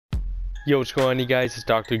Yo, what's going on, you guys? It's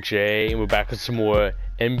Dr. J, and we're back with some more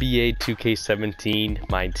NBA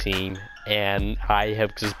 2K17 My Team, and I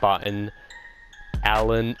have just bought in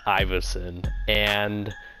Allen Iverson,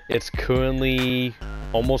 and it's currently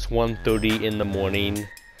almost 1:30 in the morning,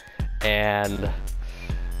 and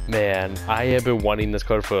man, I have been wanting this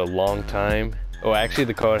card for a long time. Oh, actually,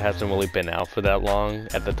 the card hasn't really been out for that long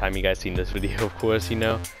at the time you guys seen this video, of course, you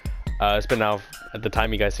know. It's been out at the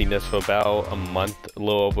time you guys seen this for about a month, a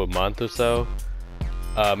little over a month or so.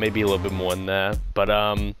 Maybe a little bit more than that. But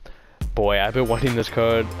boy, I've been wanting this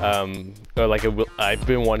card. I've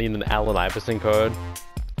been wanting an Allen Iverson card.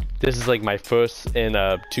 This is like my first in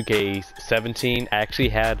 2K17. I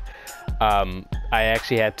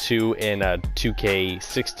actually had two in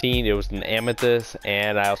 2K16. It was an amethyst,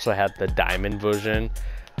 and I also had the diamond version.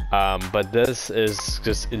 But this is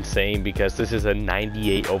just insane because this is a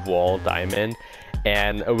 98 overall diamond,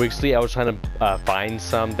 and originally I was trying to find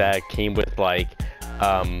some that came with like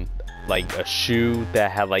a shoe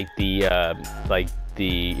that had like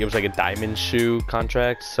it was like a diamond shoe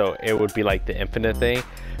contract, so it would be like the infinite thing,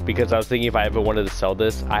 because I was thinking if I ever wanted to sell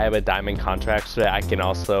this, I have a diamond contract so that I can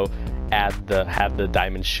also have the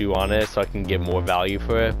diamond shoe on it so I can get more value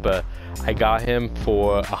for it. But I got him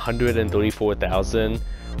for 134,000,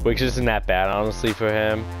 which isn't that bad honestly for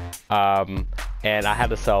him, and I had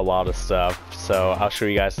to sell a lot of stuff, so I'll show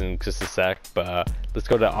you guys in just a sec. But let's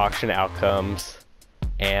go to auction outcomes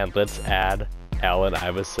and let's add Allen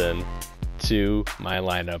Iverson to my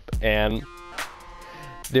lineup. And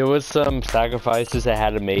there was some sacrifices I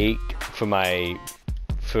had to make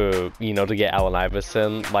to get Allen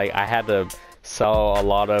Iverson. Like, I had to sell a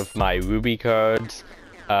lot of my Ruby cards.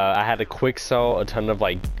 I had to quick sell a ton of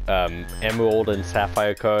like Emerald and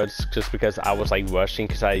Sapphire cards just because I was like rushing,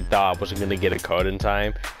 because I thought I wasn't gonna get a card in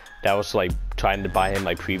time. That was like trying to buy him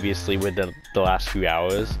like previously within the last few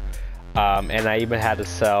hours. And I even had to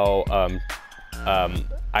sell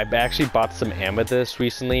I've actually bought some amethyst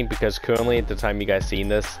recently, because currently at the time you guys seen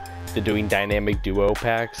this, they're doing dynamic duo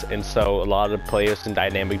packs, and so a lot of players in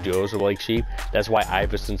dynamic duos are really cheap. That's why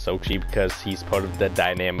Iverson's so cheap, because he's part of the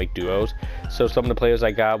dynamic duos. So some of the players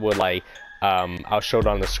I got were like, I'll show it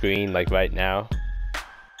on the screen like right now.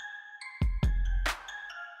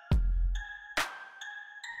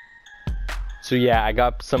 So yeah, I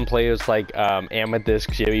got some players like Amethyst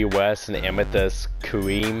Jerry West and Amethyst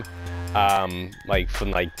Kareem, like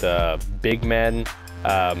from like the big men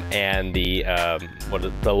and the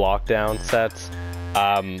lockdown sets,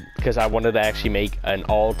 because I wanted to actually make an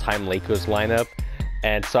all-time Lakers lineup,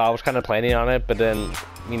 and so I was kind of planning on it. But then,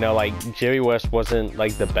 you know, like Jerry West wasn't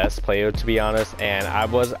like the best player, to be honest, and I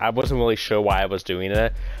wasn't really sure why I was doing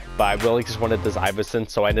it, but I really just wanted this Iverson,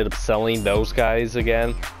 so I ended up selling those guys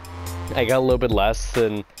again. I got a little bit less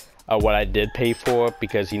than what I did pay for,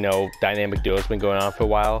 because, you know, dynamic duo's been going on for a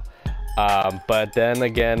while. But then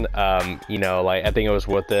again, you know, like, I think it was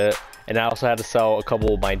worth it. And I also had to sell a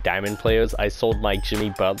couple of my diamond players. I sold my Jimmy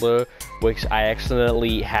Butler, which I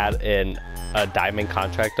accidentally had a diamond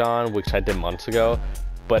contract on, which I did months ago.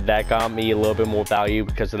 But that got me a little bit more value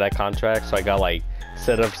because of that contract. So I got like,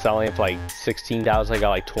 instead of selling it for like 16,000, I got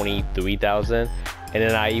like 23,000. And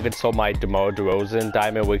then I even sold my DeMar DeRozan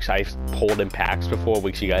diamond, which I pulled in packs before,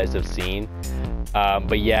 which you guys have seen.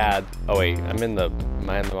 But yeah, oh wait, am I in the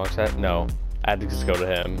wrong set? No, I had to just go to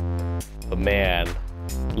him. But man,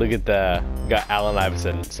 look at got Allen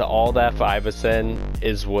Iverson. So all that for Iverson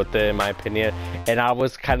is worth it in my opinion. And I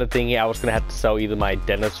was kind of thinking I was gonna have to sell either my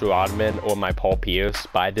Dennis Rodman or my Paul Pierce,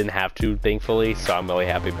 but I didn't have to, thankfully, so I'm really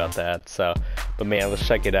happy about that. So, but man, let's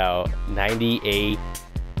check it out. 98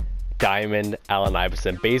 diamond Allen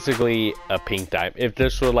Iverson, basically a pink diamond. If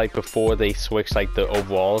this were like before they switched like the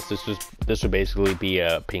overalls, this would basically be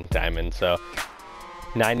a pink diamond. So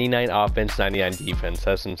 99 offense, 99 defense.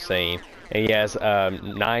 That's insane. And he has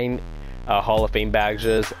 9 Hall of Fame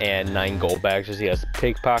badges and 9 gold badges. He has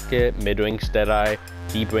pickpocket, mid-range deadeye,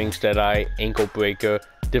 deep range deadeye, ankle breaker,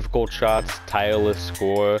 difficult shots, tireless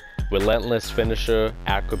scorer, relentless finisher,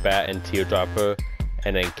 acrobat, and teardropper.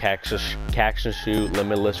 And then catch and shoot,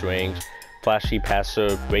 limitless range, flashy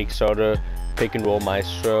passer, break starter, pick and roll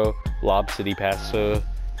maestro, lob city passer,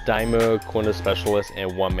 dimer, corner specialist,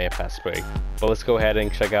 and one-man fast break. But let's go ahead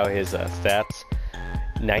and check out his stats.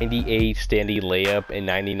 98 standing layup and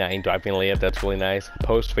 99 driving layup. That's really nice.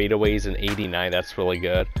 Post fadeaways and 89. That's really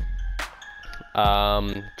good.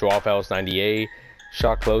 Draw fouls 98.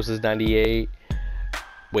 Shot closes 98.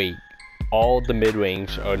 Wait. All the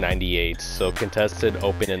mid-range are 98, so contested,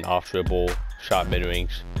 open, and off dribble shot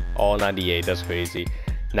mid-range, all 98. That's crazy.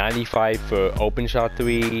 95 for open shot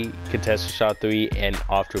 3, contested shot 3, and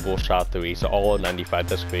off dribble shot 3. So all 95.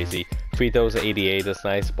 That's crazy. Free throws at 88, that's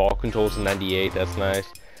nice. Ball controls at 98, that's nice.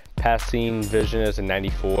 Passing vision is a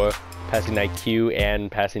 94. Passing IQ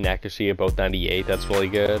and passing accuracy are both 98, that's really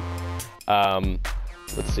good.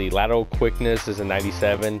 Let's see, lateral quickness is a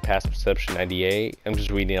 97, pass perception 98. I'm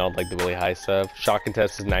just reading all like the really high stuff. Shot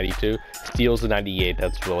contest is 92, steals a 98,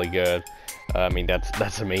 that's really good. I mean,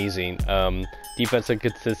 that's amazing. Defensive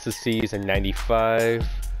consistency is a 95.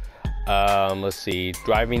 Let's see,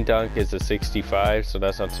 driving dunk is a 65, so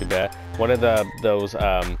that's not too bad. One of those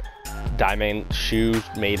diamond shoes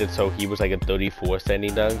made it so he was like a 34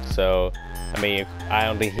 standing dunk, so I mean, I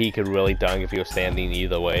don't think he could really dunk if he was standing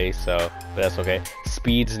either way, so but that's okay.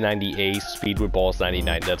 Speed's 98, speed with balls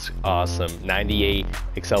 99, that's awesome. 98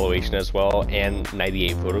 acceleration as well, and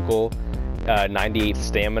 98 vertical. 98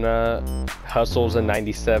 stamina, hustles a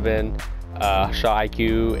 97. Shot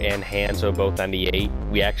IQ and hands are both 98.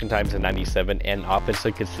 Reaction times are 97, and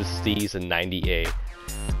offensive consistency is a 98.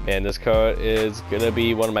 Man, this card is gonna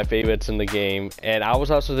be one of my favorites in the game. And I was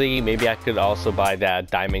also thinking maybe I could also buy that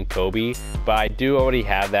Diamond Kobe, but I do already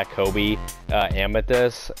have that Kobe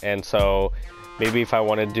Amethyst, and so maybe if I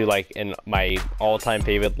want to do like in my all-time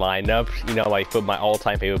favorite lineup, you know, like put my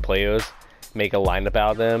all-time favorite players, make a lineup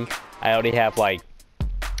out of them. I already have like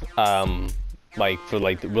for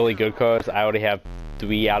like the really good cards, I already have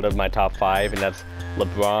 3 out of my top 5, and that's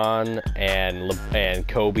LeBron and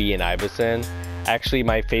Kobe and Iverson. Actually,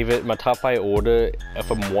 my top 5 order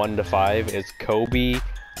from 1 to 5 is Kobe,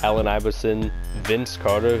 Allen Iverson, Vince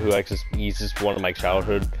Carter, who he's just one of my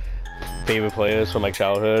childhood favorite players from my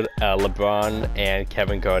childhood, LeBron, and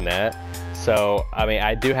Kevin Garnett. So I mean,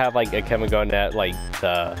 I do have like a Kevin Garnett, like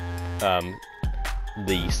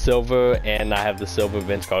the silver, and I have the silver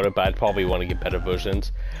Vince Carter, but I'd probably want to get better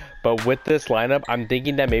versions. But with this lineup, I'm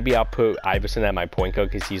thinking that maybe I'll put Iverson at my point guard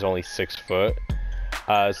because he's only 6 foot.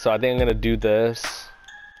 So I think I'm gonna do this.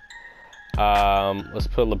 Let's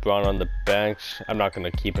put LeBron on the bench. I'm not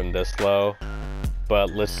gonna keep him this low,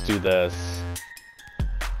 but let's do this.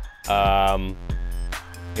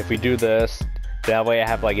 If we do this, that way I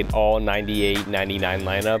have like an all 98, 99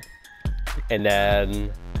 lineup, and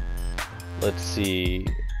then let's see,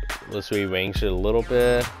 let's rearrange it a little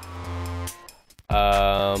bit.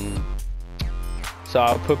 So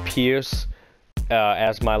I'll put Pierce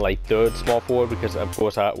as my like 3rd small forward, because of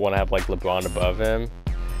course I want to have like LeBron above him.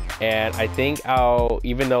 And I think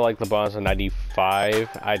even though like LeBron's a 95,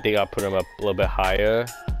 I think I'll put him up a little bit higher.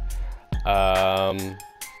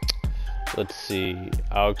 Let's see,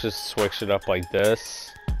 I'll just switch it up like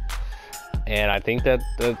this, and I think that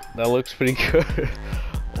looks pretty good.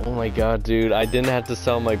 Oh my god, dude, I didn't have to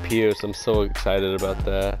sell my Pierce. I'm so excited about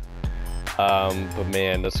that. But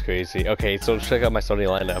man, that's crazy. Okay, so check out my starting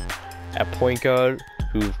lineup. At point guard,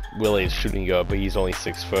 who really is shooting guard, but he's only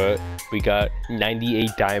 6 foot, we got 98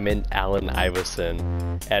 diamond Allen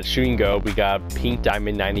Iverson. At shooting guard, we got pink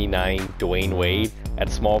diamond 99 Dwayne Wade. At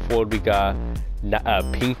small forward, we got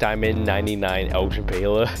pink diamond 99 Elgin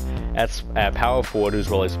Baylor. At power forward, who's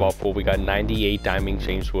really small forward, we got 98 diamond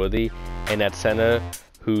James Worthy. And at center,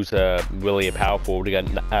 who's really a power forward, we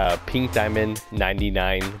got pink diamond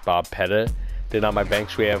 99 Bob Pettit. Then on my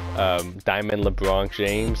bench, we have diamond LeBron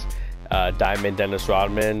James, diamond Dennis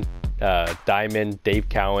Rodman, diamond Dave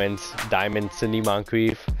Cowens, diamond Sidney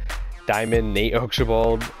Moncrief, diamond Nate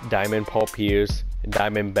Archibald, diamond Paul Pierce,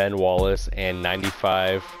 diamond Ben Wallace, and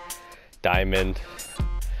 95 diamond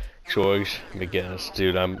George McGinnis.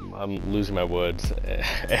 Dude, I'm losing my words,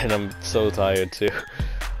 and I'm so tired too.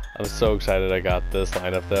 I'm so excited I got this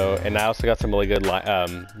lineup though, and I also got some really good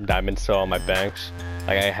diamonds still on my bench.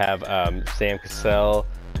 Like I have Sam Cassell,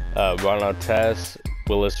 Ron Artest,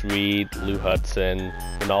 Willis Reed, Lou Hudson,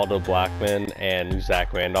 Ronaldo Blackman, and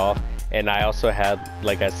Zach Randolph. And I also had,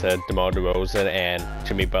 like I said, DeMar DeRozan and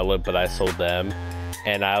Jimmy Butler, but I sold them.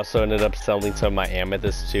 And I also ended up selling some of my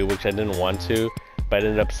Amethyst too, which I didn't want to, but I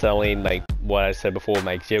ended up selling, like what I said before,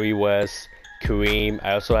 my Jerry West, Kareem.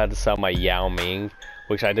 I also had to sell my Yao Ming,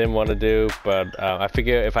 which I didn't want to do, but I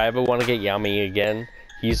figure if I ever want to get Yao Ming again,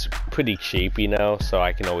 he's pretty cheap, you know, so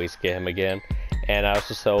I can always get him again. And I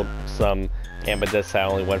also sold some Amethyst that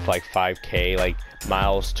only went for like 5K, like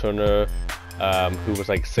Miles Turner, who was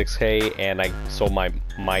like 6K, and I sold my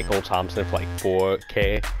Michael Thompson for like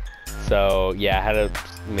 4K. So yeah, I had to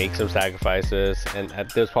make some sacrifices, and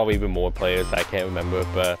there's probably even more players I can't remember,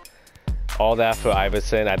 but all that for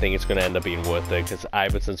Iverson, I think it's going to end up being worth it, because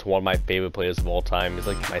Iverson's one of my favorite players of all time. He's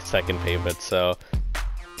like my 2nd favorite, so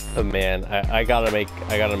but man, I gotta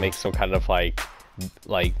make some kind of like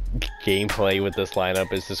gameplay with this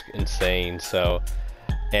lineup. It's just insane. So,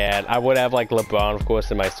 and I would have like LeBron of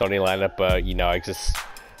course in my starting lineup, but you know, I just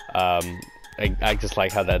I just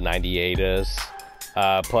like how that 98 is.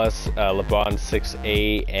 Plus LeBron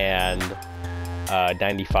 6'8" and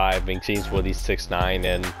 95, and James Worthy 6'9"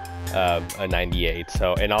 and a 98.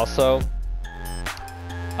 So, and also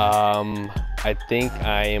I think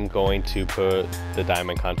I am going to put the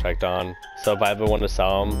diamond contract on. So if I ever want to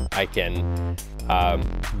sell him, I can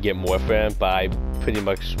get more for him, but I pretty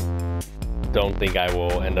much don't think I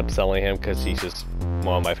will end up selling him because he's just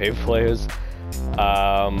one of my favorite players.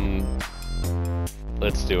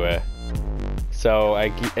 Let's do it. So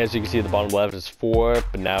as you can see, the bottom left is 4,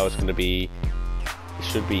 but now it's going to be, it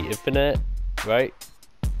should be infinite, right?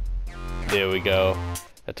 There we go.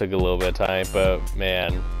 That took a little bit of time, but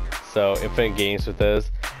man, so infinite games with this.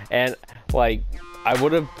 And like I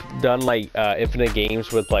would have done like infinite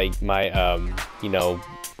games with like my you know,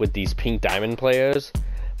 with these pink diamond players,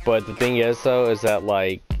 but the thing is though is that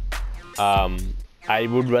like I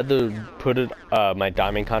would rather put it my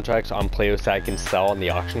diamond contracts on players that I can sell in the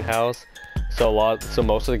auction house. So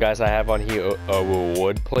most of the guys I have on here are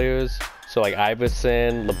reward players. So like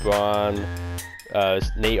Iverson, LeBron,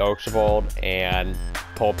 Nate Archibald, and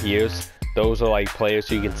Paul Pierce. Those are like players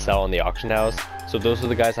who you can sell in the auction house. So those are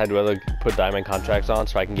the guys I'd rather put diamond contracts on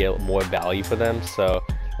so I can get more value for them. So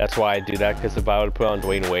that's why I do that, because if I would put on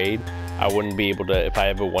Dwayne Wade, I wouldn't be able to, if I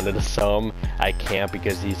ever wanted to sell him, I can't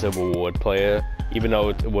because he's a reward player. Even though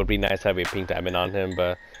it would be nice to have a pink diamond on him,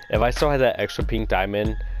 but if I still had that extra pink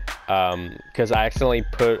diamond, because I accidentally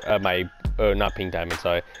put not pink diamond,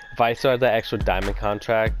 sorry. If I still had that extra diamond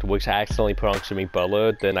contract, which I accidentally put on Jimmy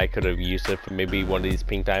Butler, then I could have used it for maybe one of these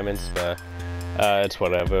pink diamonds, but it's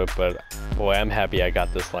whatever. But boy, I'm happy I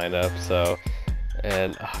got this lineup. So,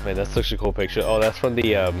 and oh man, that's such a cool picture. Oh, that's from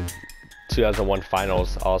the 2001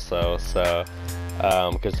 finals also. So,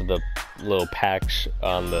 because of the little patch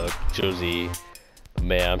on the jersey.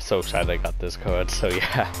 Man, I'm so excited I got this card. So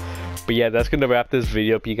yeah, but yeah, that's gonna wrap this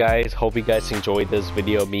video up, you guys. Hope you guys enjoyed this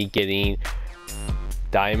video, me getting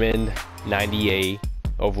diamond 98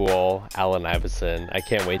 overall Allen Iverson. I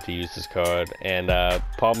can't wait to use this card. And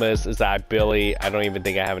problem is that I don't even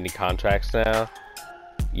think I have any contracts now.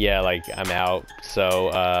 Yeah, like I'm out. So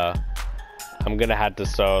I'm gonna have to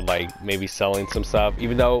start like maybe selling some stuff.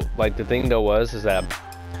 Even though like the thing though is that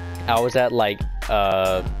I was at like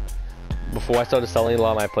before I started selling a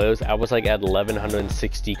lot of my players, I was like at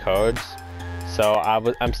 1160 cards. So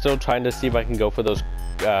I'm still trying to see if I can go for those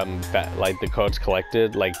like the cards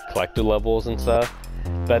collected, like collector levels and stuff.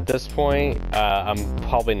 But at this point, I'm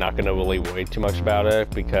probably not gonna really worry too much about it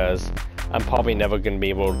because I'm probably never gonna be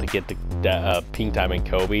able to get the pink diamond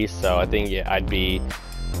Kobe. So I think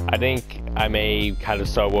I think I may kind of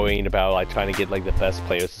start worrying about like trying to get like the best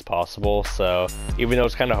players as possible. So even though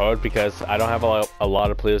it's kind of hard because I don't have a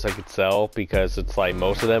lot of players I could sell, because it's like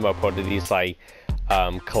most of them are part of these like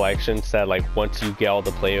collections that like once you get all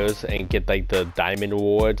the players and get like the diamond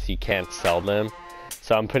rewards, you can't sell them.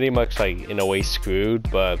 So I'm pretty much like in a way screwed,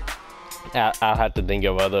 but I'll have to think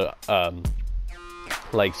of other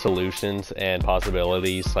like solutions and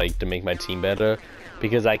possibilities like to make my team better,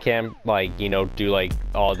 because I can't like, you know, do like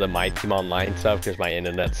all the MyTeam online stuff because my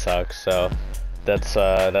internet sucks. So that's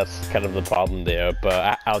kind of the problem there,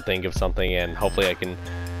 but I'll think of something and hopefully I can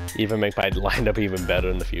even make my lineup even better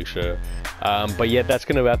in the future. But yeah, that's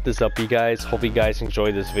gonna wrap this up, you guys. Hope you guys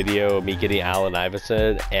enjoyed this video of me getting Allen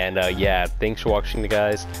Iverson, and yeah, thanks for watching,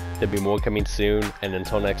 guys. There'll be more coming soon, and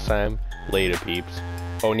until next time, later peeps.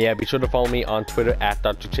 Oh, and yeah, be sure to follow me on Twitter at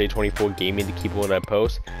DrJ24Gaming to keep up with what I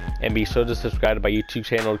post. And be sure to subscribe to my YouTube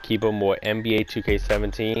channel to keep up more NBA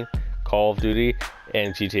 2K17, Call of Duty,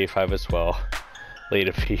 and GTA 5 as well.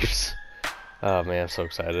 Later, peeps. Oh man, I'm so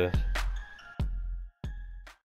excited.